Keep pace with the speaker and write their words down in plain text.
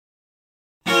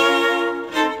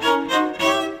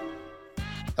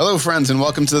Hello, friends, and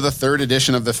welcome to the third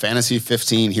edition of the Fantasy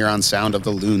 15 here on Sound of the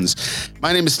Loons.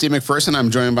 My name is Steve McPherson. I'm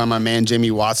joined by my man,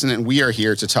 Jamie Watson, and we are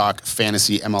here to talk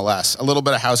fantasy MLS. A little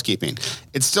bit of housekeeping.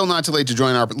 It's still not too late to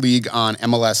join our league on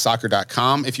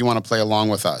MLSsoccer.com if you want to play along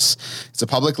with us. It's a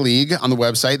public league on the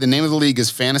website. The name of the league is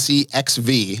Fantasy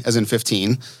XV, as in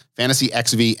 15. Fantasy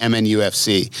XV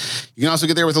MNUFC. You can also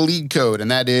get there with a league code, and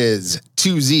that is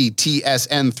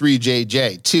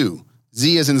 2ZTSN3JJ. 2.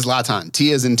 Z as in Zlatan,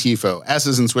 T as in Tifo, S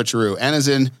as in Switcheroo, N as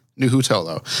in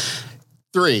Nuhutolo.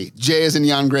 3, J as in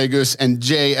Jan Gregus, and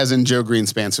J as in Joe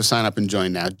Greenspan. So sign up and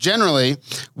join now. Generally,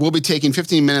 we'll be taking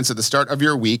 15 minutes at the start of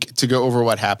your week to go over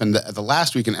what happened the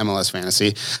last week in MLS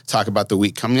Fantasy, talk about the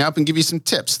week coming up, and give you some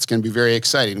tips. It's going to be very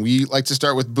exciting. We like to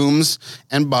start with booms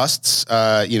and busts,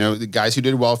 the guys who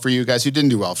did well for you, guys who didn't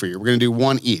do well for you. We're going to do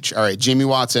one each. All right, Jamie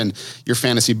Watson, your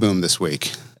fantasy boom this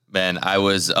week. Man, I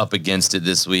was up against it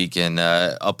this week, and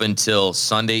up until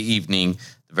Sunday evening,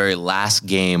 the very last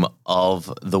game of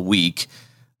the week,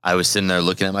 I was sitting there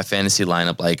looking at my fantasy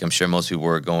lineup like I'm sure most people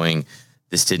were going,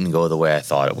 this didn't go the way I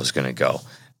thought it was going to go.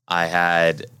 I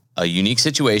had a unique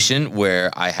situation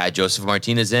where I had Joseph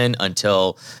Martinez in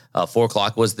until 4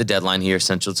 o'clock was the deadline here,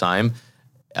 Central Time.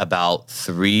 About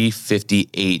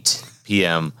 3:58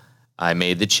 p.m., I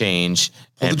made the change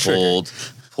and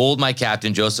pulled my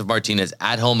captain, Joseph Martinez,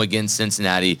 at home against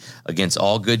Cincinnati, against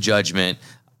all good judgment.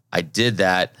 I did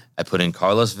that. I put in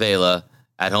Carlos Vela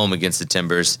at home against the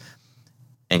Timbers.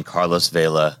 And Carlos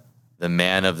Vela, the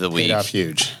man of the week. Paid off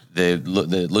huge.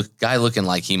 The guy looking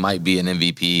like he might be an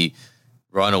MVP.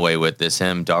 Run away with this.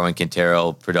 Him, Darwin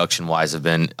Quintero, production-wise, have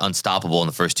been unstoppable in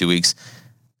the first 2 weeks.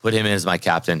 Put him in as my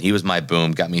captain. He was my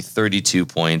boom. Got me 32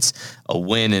 points. A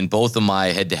win in both of my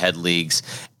head-to-head leagues.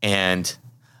 And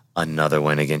another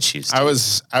win against Houston.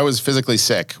 I was physically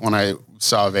sick when I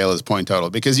saw Vela's point total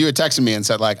because you had texted me and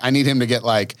said, like, I need him to get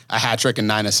like a hat trick and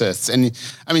 9 assists. And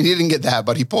I mean, he didn't get that,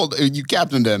 but you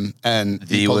captained him and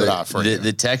he pulled it off for you.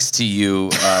 The text to you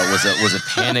was a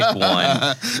panic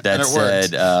one that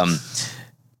said,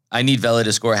 I need Vela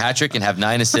to score a hat trick and have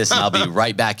 9 assists, and I'll be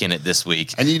right back in it this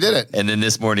week. And you did it. And then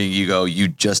this morning you go, you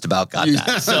just about got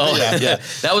that. So yeah,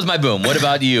 that was my boom. What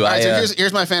about you? All right, so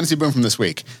here's my fantasy boom from this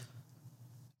week.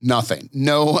 Nothing.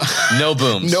 No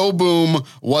booms. No boom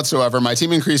whatsoever. My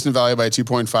team increased in value by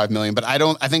 2.5 million, but I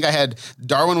think I had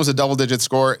Darwin was a double-digit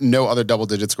score, no other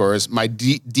double-digit scores. My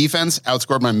defense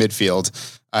outscored my midfield.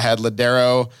 I had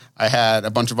Ladero. I had a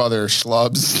bunch of other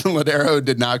schlubs. Ladero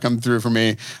did not come through for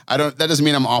me. That doesn't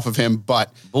mean I'm off of him,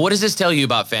 but what does this tell you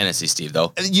about fantasy, Steve,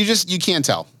 though? You can't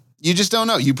tell. You just don't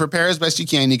know. You prepare as best you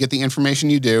can. You get the information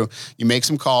you do. You make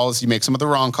some calls. You make some of the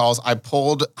wrong calls. I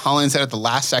pulled Hollingshead at the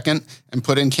last second and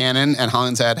put in Cannon, and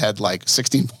Hollingshead had like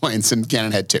 16 points, and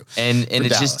Cannon had 2. And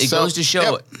it goes to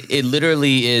show, It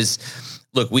literally is.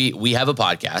 Look, we have a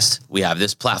podcast. We have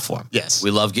this platform. Yes.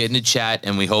 We love getting to chat,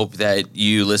 and we hope that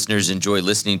you listeners enjoy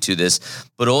listening to this.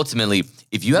 But ultimately,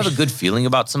 if you have a good feeling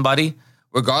about somebody,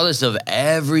 regardless of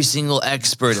every single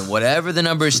expert and whatever the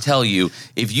numbers tell you,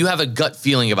 if you have a gut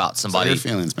feeling about somebody,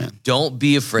 feelings, man. Don't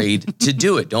be afraid to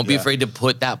do it. Don't be afraid to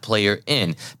put that player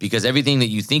in, because everything that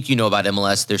you think you know about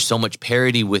MLS, there's so much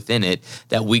parity within it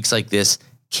that weeks like this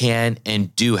can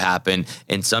and do happen.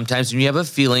 And sometimes when you have a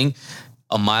feeling,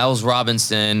 a Miles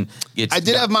Robinson gets... I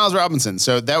did have Miles Robinson,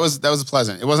 so that was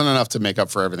pleasant. It wasn't enough to make up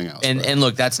for everything else. And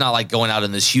look, that's not like going out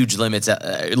in this huge limits.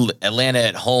 Atlanta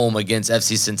at home against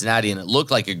FC Cincinnati, and it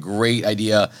looked like a great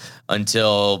idea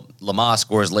until Lamar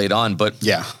scores late on. But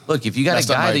yeah, look, if you got a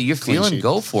guy that you're feeling,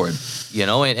 go for it.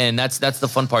 And that's the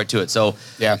fun part to it. So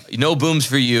yeah, no booms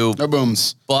for you. No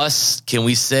booms. Bust, can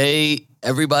we say...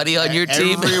 Everybody on your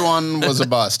team? Everyone was a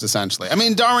bust, essentially. I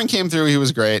mean, Darwin came through. He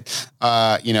was great.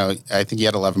 I think he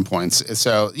had 11 points.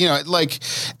 So,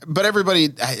 but everybody,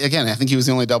 again, I think he was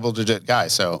the only double-digit guy.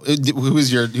 So who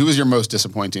was your most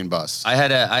disappointing bust? I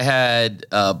had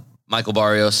Michael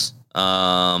Barrios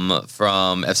from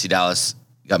FC Dallas.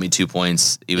 Got me 2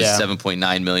 points. He was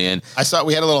 7.9 million. I saw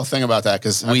we had a little thing about that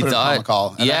because we thought a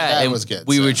call. And that was good.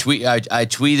 We were I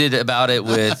tweeted about it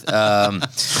with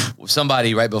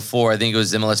somebody right before. I think it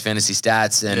was MLS Fantasy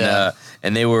Stats,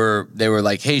 and they were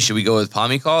like, "Hey, should we go with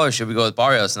Pomicall or should we go with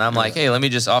Barrios?" And I'm like, "Hey, let me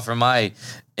just offer my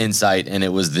insight," and it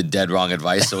was the dead wrong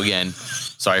advice. So again,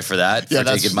 sorry for that for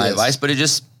taking my advice, but it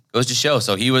just goes to show.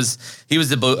 So he was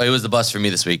the bust for me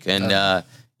this week. And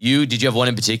did you have one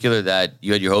in particular that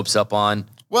you had your hopes up on?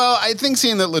 Well, I think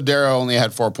seeing that Ladero only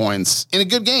had 4 points in a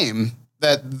good game,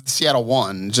 that Seattle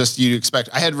won. Just you expect.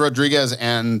 I had Rodriguez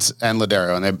and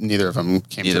Ladero, and neither of them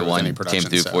came through with any production. Came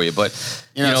through for you, but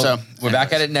so we're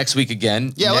back at it next week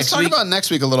again. Yeah, let's talk about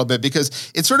next week a little bit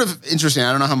because it's sort of interesting.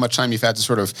 I don't know how much time you've had to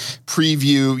sort of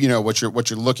preview, what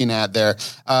you're looking at there.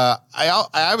 I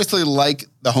obviously like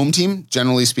the home team,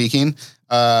 generally speaking.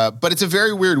 But it's a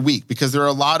very weird week because there are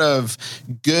a lot of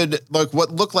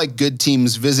what look like good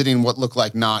teams visiting what look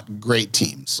like not great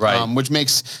teams, right? Which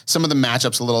makes some of the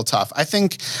matchups a little tough. I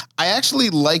think I actually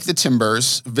like the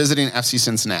Timbers visiting FC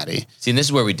Cincinnati. See, and this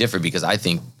is where we differ because I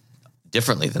think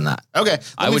differently than that. Okay.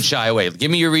 I would shy away. Give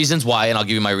me your reasons why, and I'll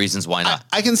give you my reasons why not.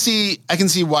 I can see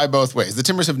why both ways. The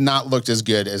Timbers have not looked as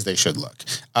good as they should look.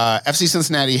 FC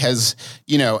Cincinnati has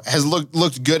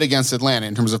looked good against Atlanta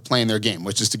in terms of playing their game,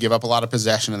 which is to give up a lot of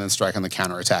possession and then strike on the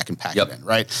counterattack and pack it in,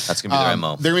 right? That's going to be their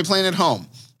MO. They're going to be playing at home.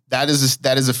 That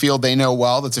is a field they know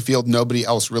well. That's a field nobody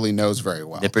else really knows very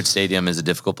well. Nippert Stadium is a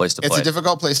difficult place to play. It's a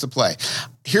difficult place to play.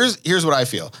 Here's what I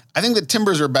feel. I think the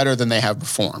Timbers are better than they have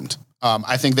performed.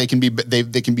 I think they can be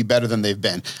better than they've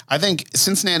been. I think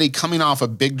Cincinnati coming off a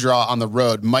big draw on the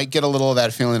road might get a little of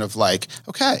that feeling of like,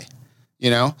 okay,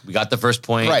 we got the first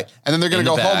point, right? And then they're going to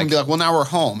go home and be like, well, now we're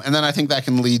home, and then I think that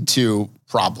can lead to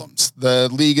problems. The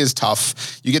league is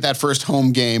tough. You get that first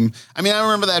home game. I mean, I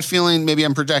remember that feeling. Maybe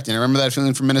I'm projecting. I remember that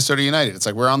feeling from Minnesota United. It's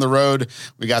like we're on the road,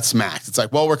 we got smacked. It's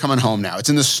like, well, we're coming home now. It's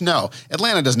in the snow.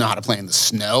 Atlanta does know how to play in the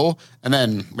snow, and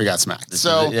then we got smacked. This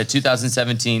so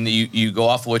 2017, you go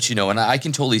off of what you know, and I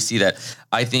can totally see that.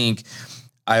 I think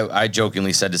I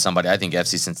jokingly said to somebody, I think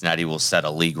FC Cincinnati will set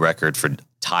a league record for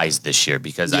ties this year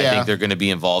because I think they're going to be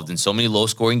involved in so many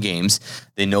low-scoring games.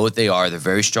 They know what they are. They're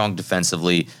very strong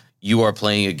defensively. You are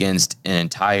playing against an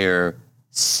entire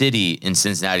city in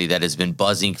Cincinnati that has been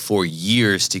buzzing for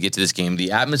years to get to this game.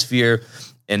 The atmosphere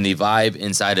and the vibe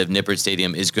inside of Nippert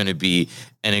Stadium is going to be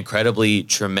an incredibly,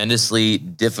 tremendously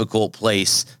difficult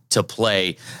place to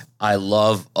play. I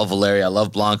love Valeria. I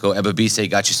love Blanco. Ebabisse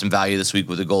got you some value this week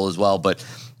with a goal as well. But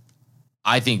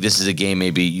I think this is a game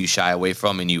maybe you shy away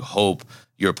from and you hope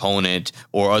your opponent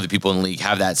or other people in the league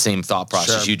have that same thought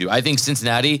process you do. I think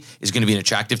Cincinnati is going to be an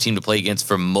attractive team to play against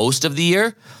for most of the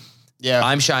year. Yeah,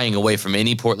 I'm shying away from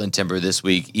any Portland Timber this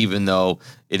week, even though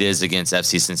it is against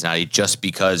FC Cincinnati, just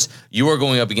because you are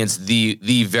going up against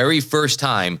the very first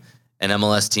time an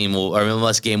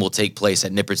MLS game will take place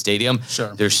at Nippert Stadium.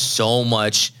 Sure. There's so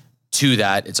much to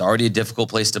that. It's already a difficult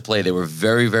place to play. They were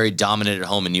very, very dominant at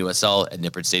home in USL at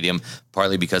Nippert Stadium,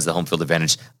 partly because of the home field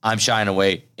advantage. I'm shying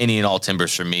away. Any and all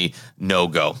Timbers for me, no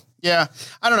go. Yeah,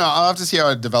 I don't know. I'll have to see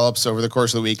how it develops over the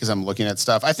course of the week as I'm looking at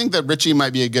stuff. I think that Richie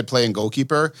might be a good play in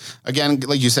goalkeeper. Again,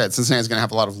 like you said, Cincinnati's going to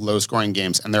have a lot of low-scoring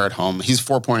games, and they're at home. He's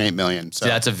 $4.8 million. So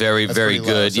that's a very, very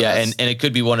good. So and it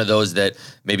could be one of those that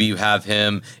maybe you have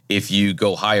him. If you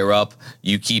go higher up,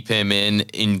 you keep him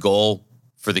in goal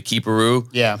for the keeperoo.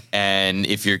 Yeah. And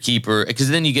if your keeper, because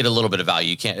then you get a little bit of value.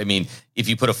 You can't, if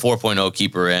you put a 4.0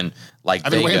 keeper in, like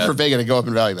I've been waiting for Vega to go up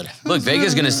in value, but look,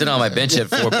 Vega's going to sit on my bench at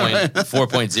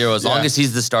 4.0 as long as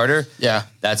he's the starter. Yeah.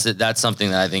 That's it. That's something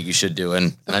that I think you should do.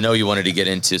 And I know you wanted to get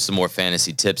into some more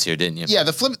fantasy tips here, didn't you? Yeah.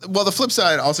 The flip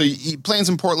side also, playing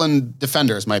some Portland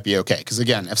defenders might be okay. Because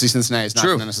again, FC Cincinnati is not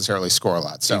going to necessarily score a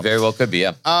lot. So you very well could be,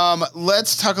 yeah.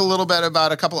 Let's talk a little bit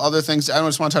about a couple other things. I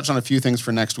just want to touch on a few things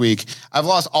for next week. I've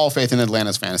lost all faith in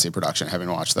Atlanta's fantasy production, having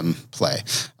watched them play.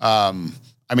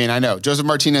 I know Joseph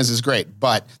Martinez is great,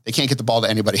 but they can't get the ball to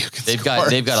anybody who can score.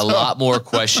 They've got a lot more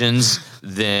questions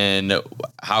than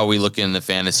how we look in the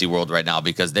fantasy world right now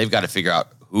because they've got to figure out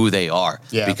who they are.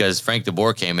 Yeah. Because Frank de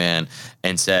Boer came in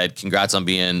and said, congrats on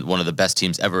being one of the best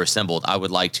teams ever assembled. I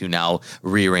would like to now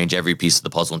rearrange every piece of the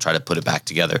puzzle and try to put it back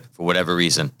together for whatever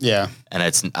reason. Yeah. And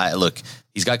look,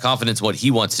 he's got confidence in what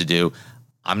he wants to do.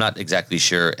 I'm not exactly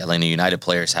sure Atlanta United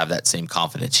players have that same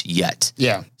confidence yet.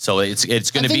 Yeah. So it's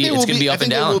going to be up and down. I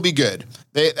think they will be good.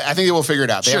 I think they will figure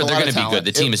it out. They're going to be good.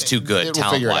 The team is too good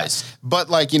talent-wise. But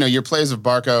your plays of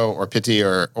Barco or Pitti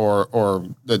or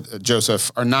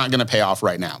Joseph are not going to pay off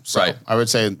right now. So I would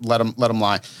say let them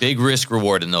lie. Big risk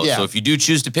reward in those. Yeah. So if you do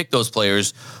choose to pick those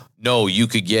players, no, you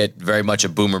could get very much a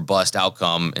boom or bust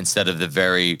outcome instead of the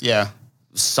very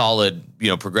solid,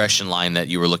 progression line that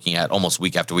you were looking at almost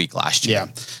week after week last year.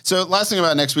 Yeah. So last thing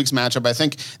about next week's matchup, I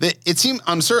think that it seemed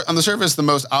on the surface, the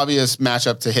most obvious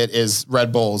matchup to hit is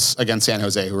Red Bulls against San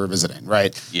Jose, who are visiting,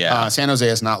 right? Yeah. San Jose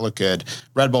has not looked good.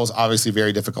 Red Bulls obviously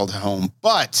very difficult at home,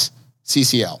 but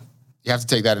CCL. You have to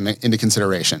take that into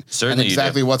consideration. Certainly, and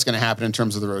exactly what's going to happen in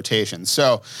terms of the rotation.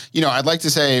 So, I'd like to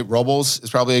say Robles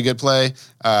is probably a good play.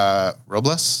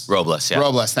 Robles, yeah.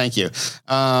 Robles, thank you.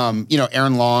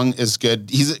 Aaron Long is good.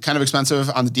 He's kind of expensive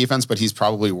on the defense, but he's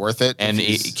probably worth it. And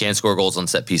he can score goals on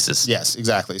set pieces. Yes,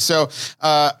 exactly. So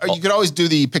you could always do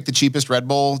pick the cheapest Red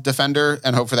Bull defender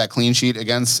and hope for that clean sheet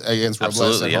against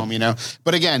Robles at home,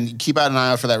 But again, keep out an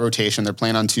eye out for that rotation. They're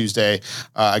playing on Tuesday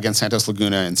against Santos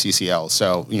Laguna and CCL.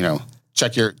 So,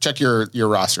 check your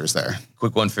rosters there.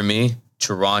 Quick one for me.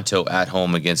 Toronto at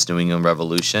home against New England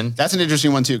Revolution. That's an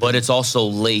interesting one too. But it's also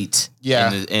late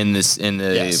in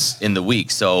the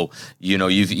week. So,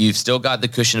 you've still got the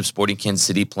cushion of Sporting Kansas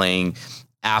City playing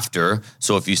after.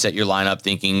 So if you set your lineup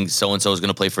thinking so-and-so is going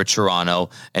to play for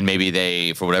Toronto and maybe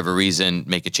they, for whatever reason,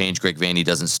 make a change, Greg Vanney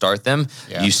doesn't start them,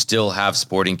 you still have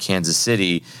Sporting Kansas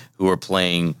City who are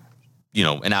playing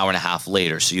an hour and a half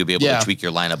later. So you'll be able to tweak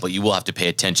your lineup, but you will have to pay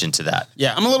attention to that.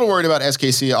 Yeah, I'm a little worried about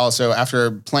SKC also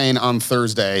after playing on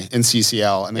Thursday in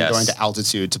CCL and then going to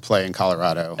altitude to play in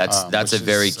Colorado. That's a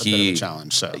very key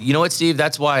challenge. So you know what, Steve?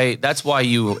 That's why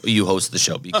you host the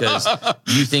show, because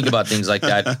you think about things like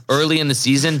that. Early in the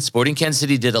season, Sporting Kansas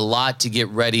City did a lot to get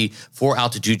ready for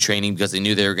altitude training because they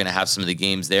knew they were going to have some of the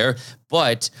games there.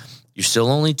 But you're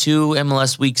still only 2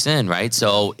 MLS weeks in, right?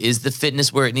 So is the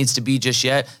fitness where it needs to be just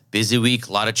yet? Busy week,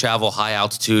 a lot of travel, high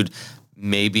altitude,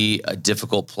 maybe a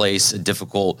difficult place, a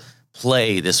difficult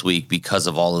play this week because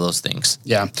of all of those things.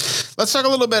 Yeah. Let's talk a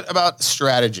little bit about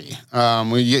strategy.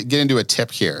 We get into a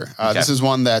tip here. This is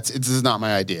one this is not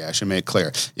my idea. I should make it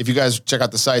clear. If you guys check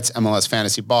out the sites, MLS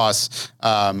Fantasy Boss,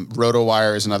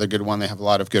 RotoWire is another good one. They have a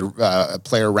lot of good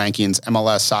player rankings.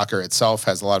 MLS Soccer itself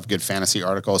has a lot of good fantasy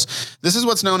articles. This is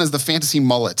what's known as the fantasy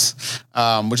mullet,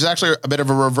 which is actually a bit of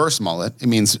a reverse mullet. It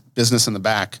means business in the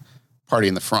back, party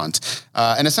in the front.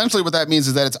 And essentially what that means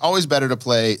is that it's always better to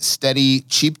play steady,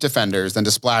 cheap defenders than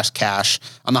to splash cash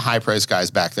on the high-priced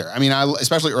guys back there. I mean,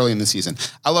 especially early in the season.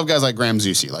 I love guys like Graham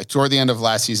Zusi. Like, toward the end of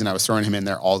last season, I was throwing him in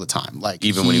there all the time. Like,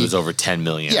 even when he was over 10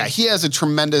 million. Yeah, he has a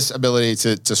tremendous ability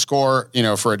to score,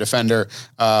 for a defender.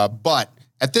 But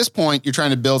at this point, you're trying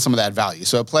to build some of that value.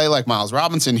 So a play like Miles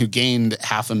Robinson, who gained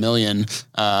 $500,000,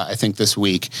 I think this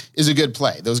week, is a good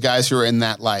play. Those guys who are in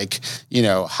that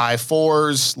high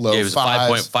 4s, low 5s. He was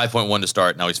 5.1 to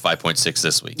start. Now he's 5.6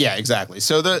 this week. Yeah, exactly.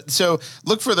 So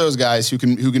look for those guys who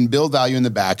can build value in the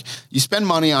back. You spend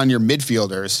money on your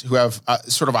midfielders who have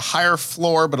sort of a higher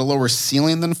floor but a lower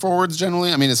ceiling than forwards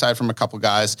generally. I mean, aside from a couple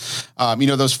guys,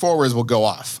 those forwards will go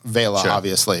off. Vela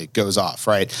obviously goes off,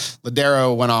 right?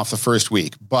 Ladero went off the first week.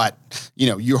 But,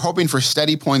 you're hoping for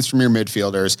steady points from your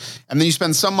midfielders. And then you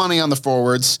spend some money on the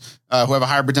forwards who have a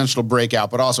higher potential to break out,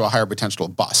 but also a higher potential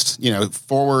to bust.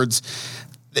 Forwards,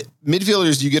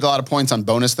 midfielders, you get a lot of points on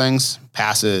bonus things,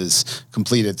 passes,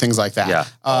 completed, things like that. Yeah,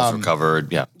 balls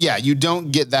recovered, yeah. Yeah, you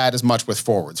don't get that as much with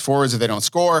forwards. Forwards, if they don't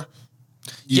score...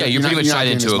 You're pretty much tied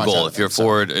into a goal. If you're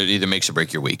forward, it either makes or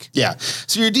breaks your week. Yeah.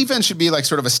 So your defense should be like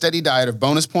sort of a steady diet of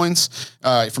bonus points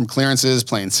from clearances,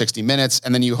 playing 60 minutes,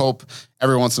 and then you hope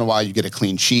every once in a while you get a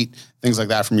clean sheet, things like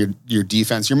that from your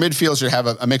defense. Your midfield should have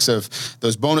a mix of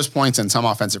those bonus points and some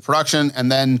offensive production,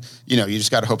 and then you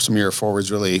just got to hope some of your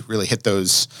forwards really hit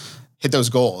those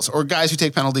goals. Or guys who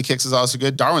take penalty kicks is also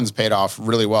good. Darwin's paid off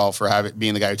really well for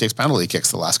being the guy who takes penalty kicks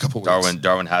the last couple of weeks.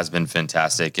 Darwin has been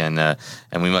fantastic, and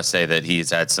we must say that he's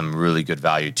had some really good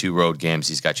value. 2 road games,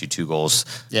 he's got you 2 goals,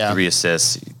 3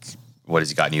 assists. What has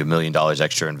he gotten you? $1 million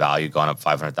extra in value, gone up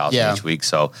 $500,000 each week.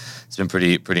 So it's been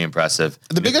pretty impressive.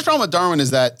 The biggest problem with Darwin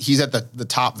is that he's at the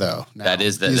top though. Now. That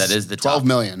is the 12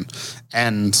 million,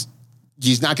 and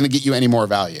he's not going to get you any more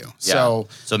value. Yeah.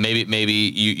 So maybe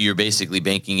you're basically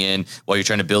banking in while you're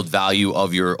trying to build value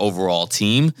of your overall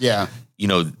team. Yeah.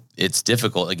 It's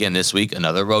difficult. Again, this week,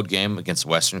 another road game against the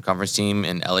Western Conference team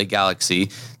in LA Galaxy.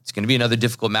 It's going to be another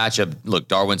difficult matchup. Look,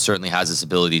 Darwin certainly has this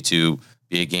ability to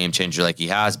be a game changer like he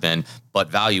has been, but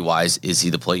value-wise, is he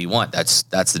the play you want? That's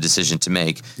the decision to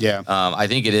make. Yeah. I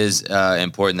think it is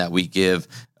important that we give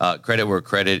credit where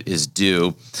credit is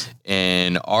due.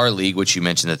 In our league, which you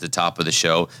mentioned at the top of the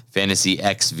show, Fantasy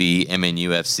XV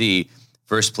MNUFC,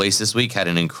 first place this week, had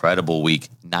an incredible week.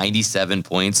 97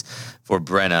 points for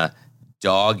Brenna.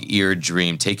 Dog-eared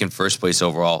dream, taking first place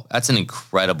overall. That's an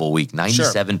incredible week.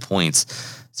 97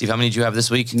 points. Steve, how many did you have this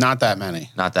week? Not that many.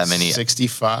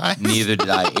 65? Neither did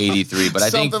I, 83. But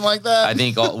Something like that. I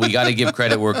think we got to give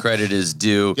credit where credit is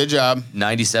due. Good job.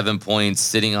 97 points,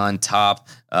 sitting on top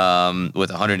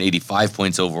with 185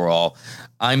 points overall.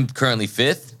 I'm currently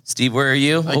 5th. Steve, where are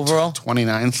you overall?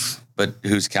 29th. But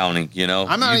who's counting,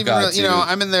 I'm not even,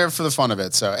 I'm in there for the fun of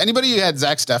it. So anybody who had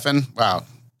Zach Steffen, wow.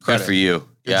 Good for you.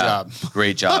 Good job.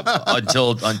 Great job.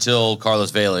 until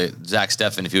Carlos Vela, Zach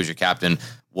Steffen, if he was your captain,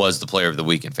 was the player of the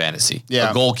week in fantasy.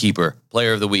 Yeah. A goalkeeper,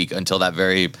 player of the week until that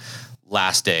very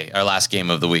last game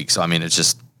of the week. So, I mean, it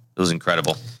was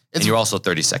incredible. And you're also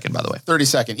 32nd, by the way.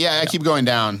 32nd. Yeah, I keep going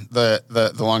down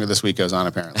the longer this week goes on,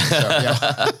 apparently. So,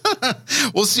 yeah.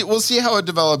 We'll see how it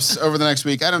develops over the next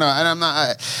week. I don't know. And I'm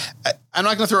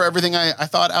not going to throw everything I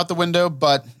thought out the window,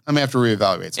 but I may have to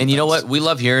reevaluate. And you know what? We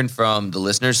love hearing from the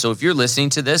listeners. So if you're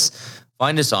listening to this,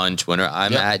 find us on Twitter.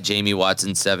 I'm at Jamie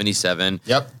Watson 77.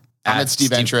 Yep. I'm at Steve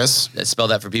Venturous. Spell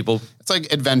that for people. It's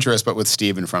like adventurous, but with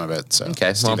Steve in front of it. So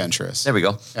Steve Venturous. There we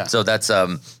go. Yeah. So that's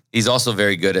he's also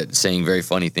very good at saying very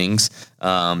funny things.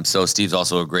 So Steve's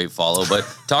also a great follow. But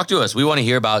talk to us. We want to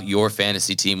hear about your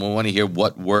fantasy team. We want to hear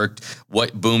what worked,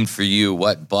 what boomed for you,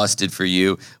 what busted for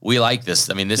you. We like this.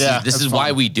 I mean, this is fun.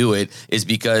 why we do it, is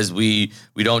because we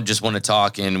don't just want to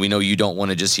talk, and we know you don't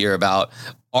want to just hear about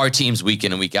our teams week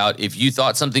in and week out. If you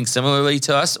thought something similarly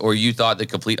to us, or you thought the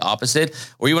complete opposite,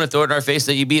 or you want to throw it in our face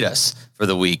that you beat us for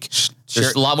the week,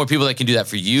 there's a lot more people that can do that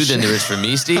for you than there is for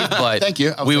me, Steve. But thank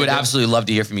you. We would absolutely love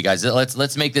to hear from you guys.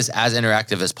 Let's make this as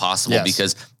interactive as possible,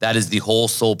 because that is the whole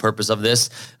sole purpose of this.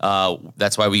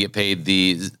 That's why we get paid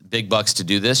the big bucks to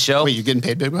do this show. Wait, you're getting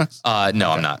paid big bucks?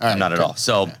 No, I'm not. I'm not at all.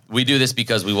 So we do this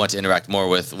because we want to interact more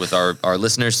with our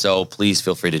listeners. So please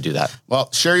feel free to do that. Well,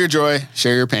 share your joy,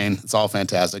 share your pain. It's all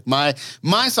fantastic. My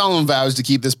solemn vow is to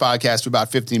keep this podcast to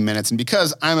about 15 minutes. And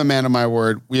because I'm a man of my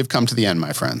word, we have come to the end,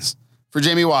 my friends. For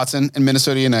Jamie Watson and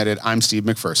Minnesota United, I'm Steve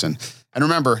McPherson. And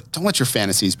remember, don't let your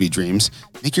fantasies be dreams.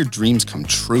 Make your dreams come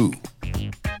true.